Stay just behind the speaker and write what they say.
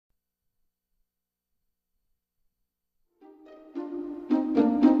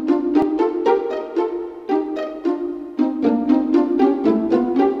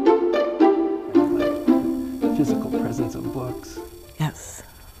books. Yes.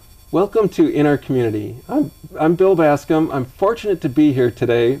 Welcome to In Our Community. I'm Bill Bascom. I'm fortunate to be here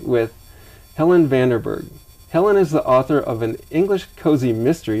today with Helen Vanderburg. Helen is the author of an English cozy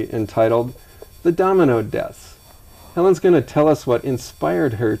mystery entitled The Domino Deaths. Helen's going to tell us what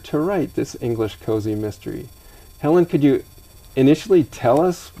inspired her to write this English cozy mystery. Helen, could you initially tell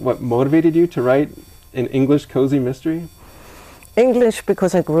us what motivated you to write an English cozy mystery? English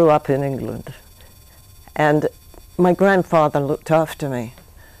because I grew up in England. And my grandfather looked after me.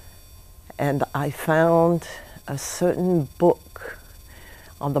 And I found a certain book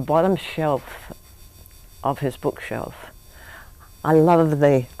on the bottom shelf of his bookshelf. I love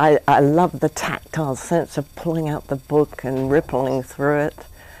the tactile sense of pulling out the book and rippling through it.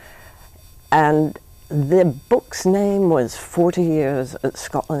 And the book's name was 40 Years at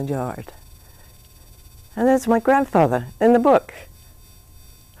Scotland Yard. And there's my grandfather in the book.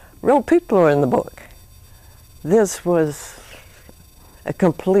 Real people are in the book. This was a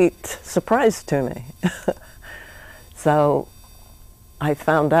complete surprise to me. So I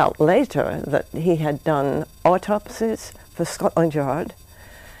found out later that he had done autopsies for Scotland Yard,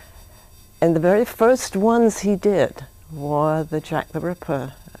 and the very first ones he did were the Jack the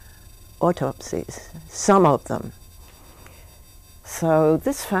Ripper autopsies, some of them. So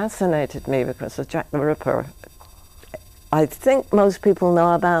this fascinated me because the Jack the Ripper, I think most people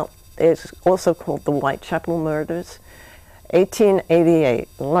know about, is also called the Whitechapel murders. 1888,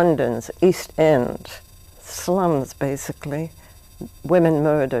 London's East End, slums basically, women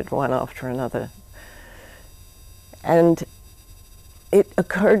murdered one after another. And it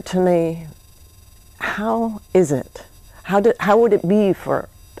occurred to me, how is it? How would it be for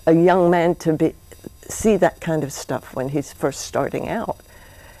a young man to see that kind of stuff when he's first starting out?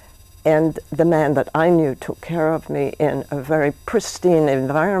 And the man that I knew took care of me in a very pristine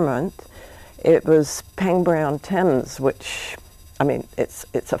environment. It was Pangbourne-on-Thames, which, I mean, it's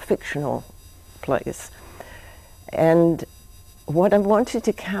a fictional place. And what I wanted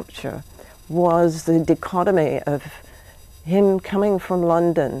to capture was the dichotomy of him coming from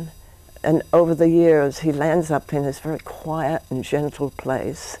London, and over the years he lands up in this very quiet and gentle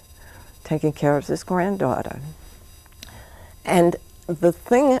place, taking care of his granddaughter. And the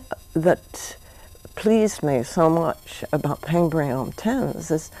thing that pleased me so much about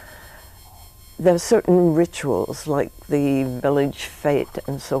Pangbourne-on-Thames is there are certain rituals, like the village fete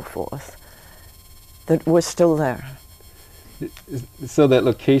and so forth, that were still there. So that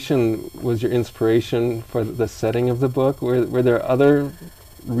location was your inspiration for the setting of the book? Were there other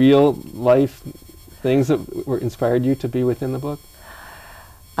real life things that inspired you to be within the book?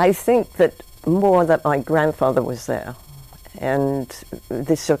 I think that more that my grandfather was there and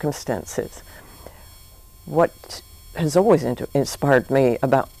the circumstances. What has always inspired me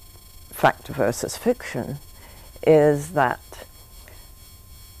about fact versus fiction is that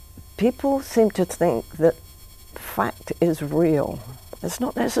people seem to think that fact is real. It's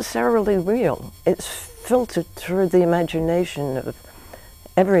not necessarily real. It's filtered through the imagination of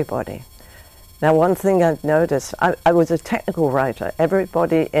everybody. Now, one thing I've noticed, I was a technical writer.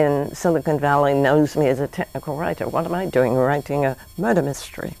 Everybody in Silicon Valley knows me as a technical writer. What am I doing? Writing a murder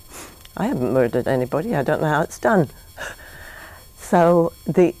mystery. I haven't murdered anybody. I don't know how it's done. So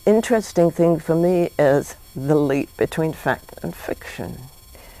the interesting thing for me is the leap between fact and fiction,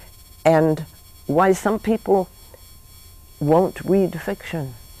 and why some people won't read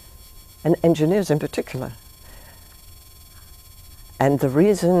fiction, and engineers in particular. And the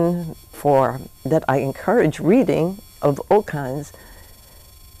reason for that I encourage reading of all kinds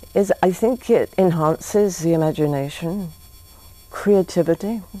is I think it enhances the imagination,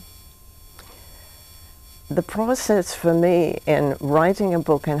 creativity. The process for me in writing a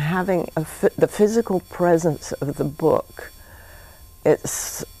book and having the physical presence of the book,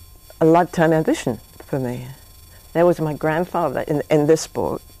 it's a lifetime ambition for me. There was my grandfather in this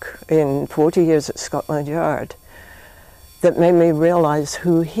book, in 40 Years at Scotland Yard, that made me realize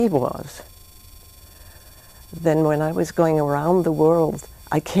who he was. Then when I was going around the world,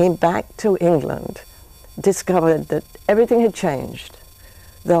 I came back to England, discovered that everything had changed.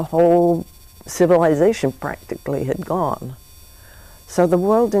 The whole civilization practically had gone. So the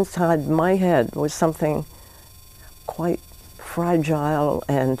world inside my head was something quite fragile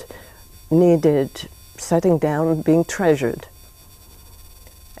and needed setting down, being treasured.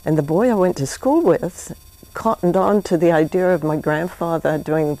 And the boy I went to school with cottoned on to the idea of my grandfather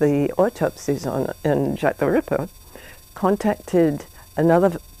doing the autopsies on Jack the Ripper, contacted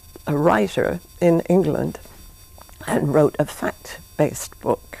a writer in England and wrote a fact-based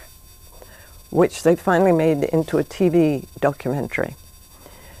book, which they finally made into a TV documentary.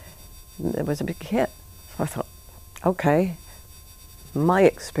 It was a big hit. So I thought, okay, my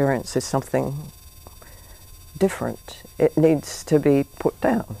experience is something different. It needs to be put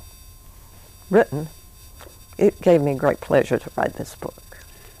down, written. It gave me great pleasure to write this book.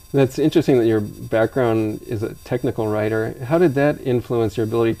 That's interesting that your background is a technical writer. How did that influence your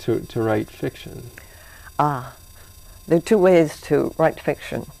ability to write fiction? There are two ways to write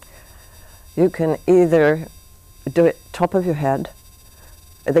fiction. You can either do it top of your head,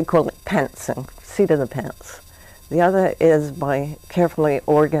 they call it pantsing, seat of the pants. The other is by carefully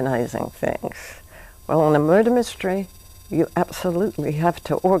organizing things. Well, in a murder mystery, you absolutely have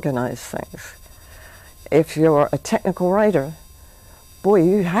to organize things. If you're a technical writer, boy,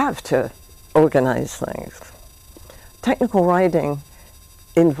 you have to organize things. Technical writing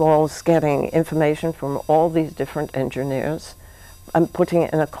involves getting information from all these different engineers and putting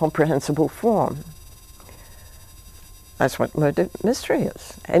it in a comprehensible form. That's what murder mystery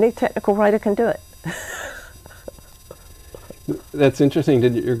is. Any technical writer can do it. That's interesting.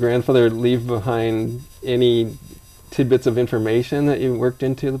 Did your grandfather leave behind any tidbits of information that you worked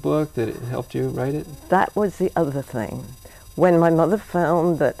into the book that helped you write it? That was the other thing. When my mother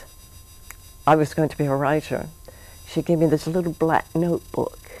found that I was going to be a writer, she gave me this little black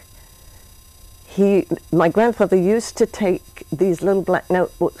notebook. My grandfather used to take these little black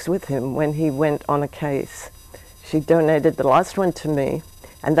notebooks with him when he went on a case. She donated the last one to me,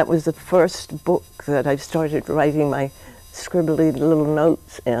 and that was the first book that I started writing my scribbly little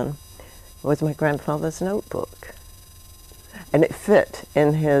notes in, was my grandfather's notebook. And it fit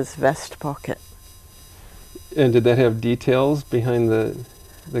in his vest pocket. And did that have details behind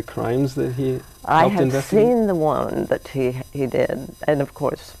the crimes that he helped investigate? I have seen the one that he did, and of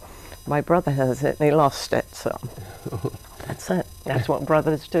course, my brother has it, and he lost it, so that's it. That's what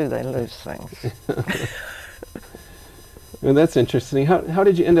brothers do, they lose things. Well, that's interesting. How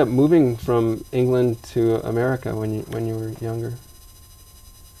did you end up moving from England to America when you were younger?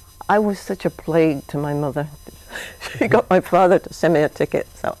 I was such a plague to my mother. She got my father to send me a ticket,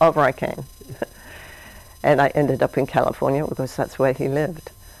 so over I came. And I ended up in California because that's where he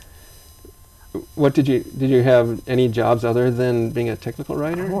lived. What did you have any jobs other than being a technical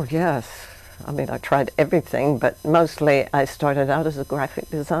writer? Oh, yes. I mean, I tried everything, but mostly I started out as a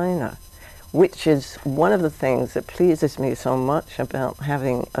graphic designer, which is one of the things that pleases me so much about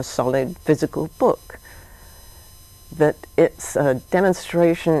having a solid physical book, that it's a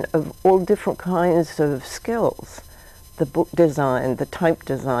demonstration of all different kinds of skills. The book design, the type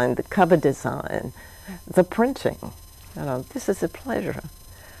design, the cover design, the printing. You know, this is a pleasure.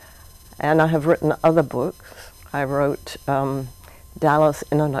 And I have written other books. I wrote Dallas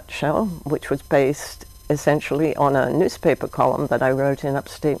in a Nutshell, which was based essentially on a newspaper column that I wrote in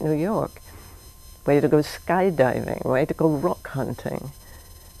upstate New York. Way to go skydiving, way to go rock hunting,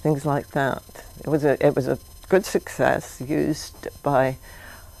 things like that. It was a good success, used by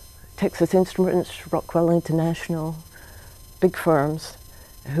Texas Instruments, Rockwell International, big firms,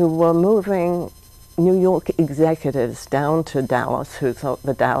 who were moving New York executives down to Dallas, who thought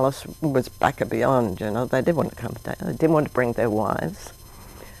the Dallas was back and beyond, you know. They didn't want to come down, they didn't want to bring their wives.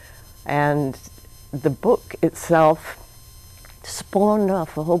 And the book itself spawned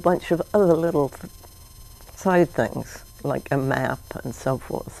off a whole bunch of other little side things, like a map and so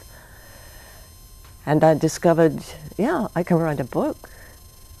forth. And I discovered, yeah, I can write a book.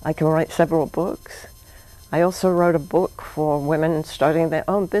 I can write several books. I also wrote a book for women starting their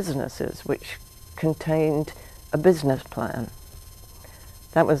own businesses, which contained a business plan.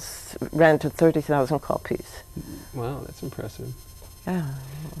 That ran to 30,000 copies. Wow, that's impressive. Yeah.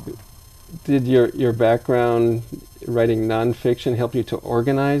 Did your background writing nonfiction help you to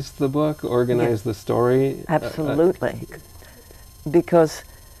organize the book, organize the story? Absolutely. Because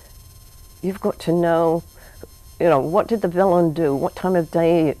you've got to know, you know, what did the villain do? What time of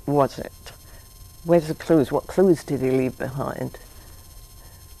day was it? Where's the clues? What clues did he leave behind?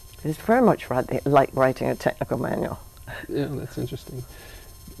 It's very much like writing a technical manual. Yeah, that's interesting.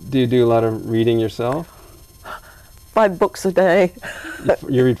 Do you do a lot of reading yourself? 5 books a day.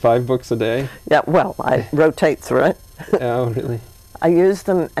 You read 5 books a day? Yeah, well, I rotate through it. Oh, really? I use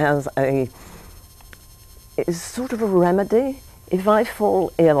them as it's sort of a remedy. If I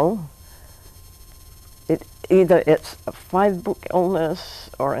fall ill, either it's a 5-book illness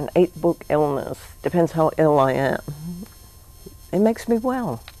or an 8-book illness, depends how ill I am. It makes me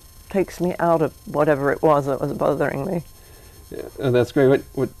well, takes me out of whatever it was that was bothering me. Yeah, oh, that's great.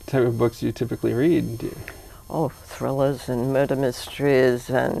 What type of books do you typically read? Oh, thrillers and murder mysteries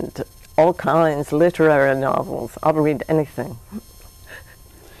and all kinds, literary novels. I'll read anything.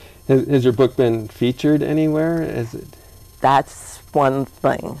 Has your book been featured anywhere? Is it? That's one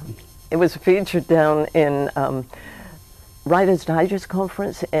thing. It was featured down in Writers Digest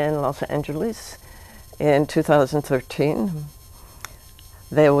conference in Los Angeles in 2013.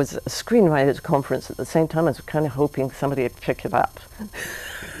 There was a screenwriters conference at the same time. I was kind of hoping somebody would pick it up.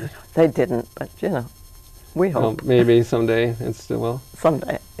 They didn't, but you know, we hope. Well, maybe someday it still will.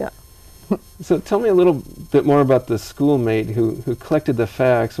 Someday, yeah. So tell me a little bit more about the schoolmate who collected the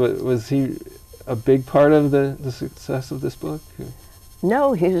facts. Was he a big part of the success of this book?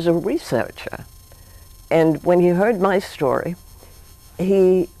 No, he was a researcher. And when he heard my story,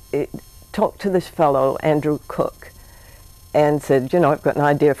 he talked to this fellow, Andrew Cook, and said, you know, I've got an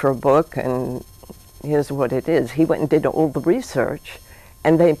idea for a book, and here's what it is. He went and did all the research,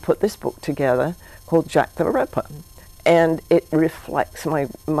 and they put this book together called Jack the Ripper. And it reflects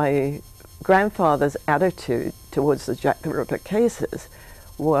my grandfather's attitude towards the Jack the Ripper cases.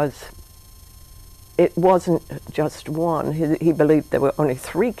 It wasn't just one. He believed there were only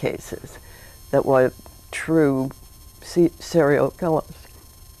 3 cases that were true serial killers.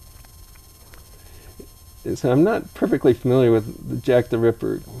 So I'm not perfectly familiar with the Jack the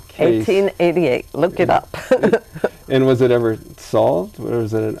Ripper case. 1888, look it up. And was it ever solved, or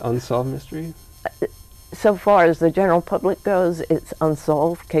was it an unsolved mystery? So far as the general public goes, it's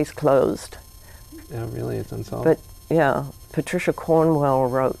unsolved, case closed. Yeah, really, it's unsolved. But yeah, Patricia Cornwell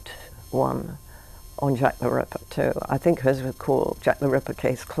wrote one on Jack the Ripper too. I think hers was called Jack the Ripper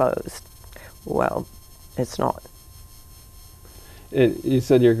Case Closed. Well, it's not. You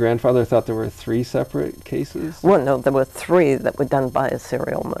said your grandfather thought there were 3 separate cases? Well, no, there were 3 that were done by a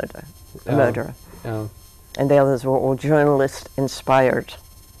serial murderer. Oh. And the others were all journalist-inspired.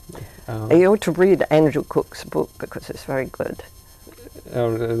 Oh. You ought to read Andrew Cook's book because it's very good.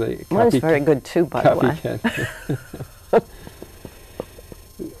 Oh, Mine's very good too, by the way.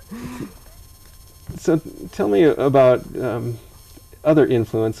 So tell me about other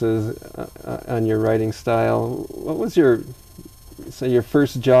influences on your writing style. What was your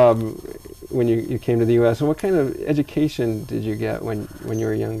first job when you came to the U.S., and what kind of education did you get when you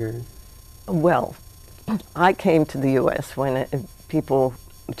were younger? Well, I came to the U.S. when people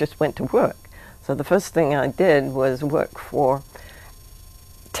just went to work. So the first thing I did was work for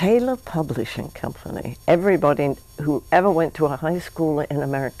Taylor Publishing Company. Everybody who ever went to a high school in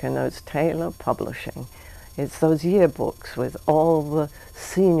America knows Taylor Publishing. It's those yearbooks with all the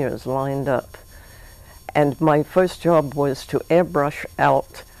seniors lined up. And my first job was to airbrush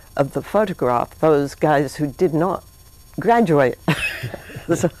out of the photograph those guys who did not graduate.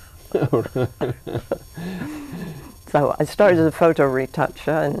 So I started as a photo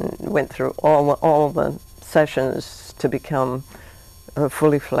retoucher and went through all the sessions to become a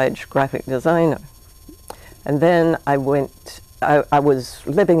fully fledged graphic designer. And then I was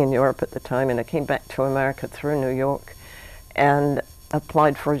living in Europe at the time, and I came back to America through New York and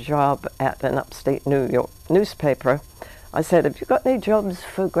applied for a job at an upstate New York newspaper. I said, have you got any jobs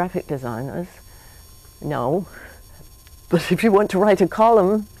for graphic designers? No, but if you want to write a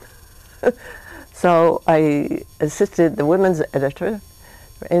column. So I assisted the women's editor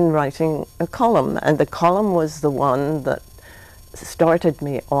in writing a column, and the column was the one that started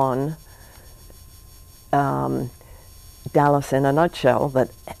me on Dallas in a Nutshell, that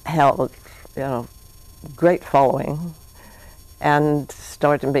held, you know, great following, and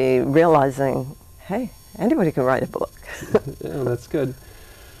started me realizing, hey, anybody can write a book. Yeah, that's good.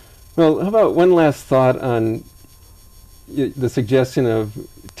 Well, how about one last thought on the suggestion of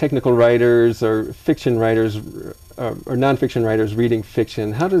technical writers or fiction writers or nonfiction writers reading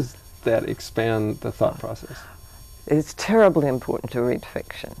fiction? How does that expand the thought process? It's terribly important to read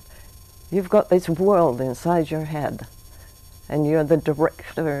fiction. You've got this world inside your head, and you're the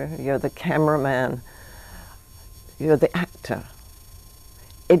director, you're the cameraman, you're the actor.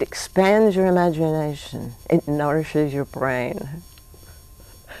 It expands your imagination. It nourishes your brain.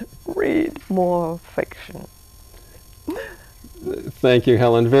 Read more fiction. Thank you,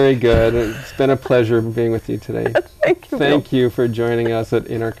 Helen. Very good. It's been a pleasure being with you today. Thank you. Thank you for joining us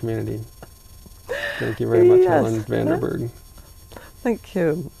In Our Community. Thank you very much, Yes. Helen Vanderberg. Thank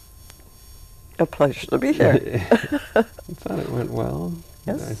you. A pleasure to be here. I thought it went well.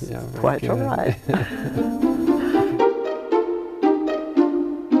 Yes, Yeah, very quite good. all right.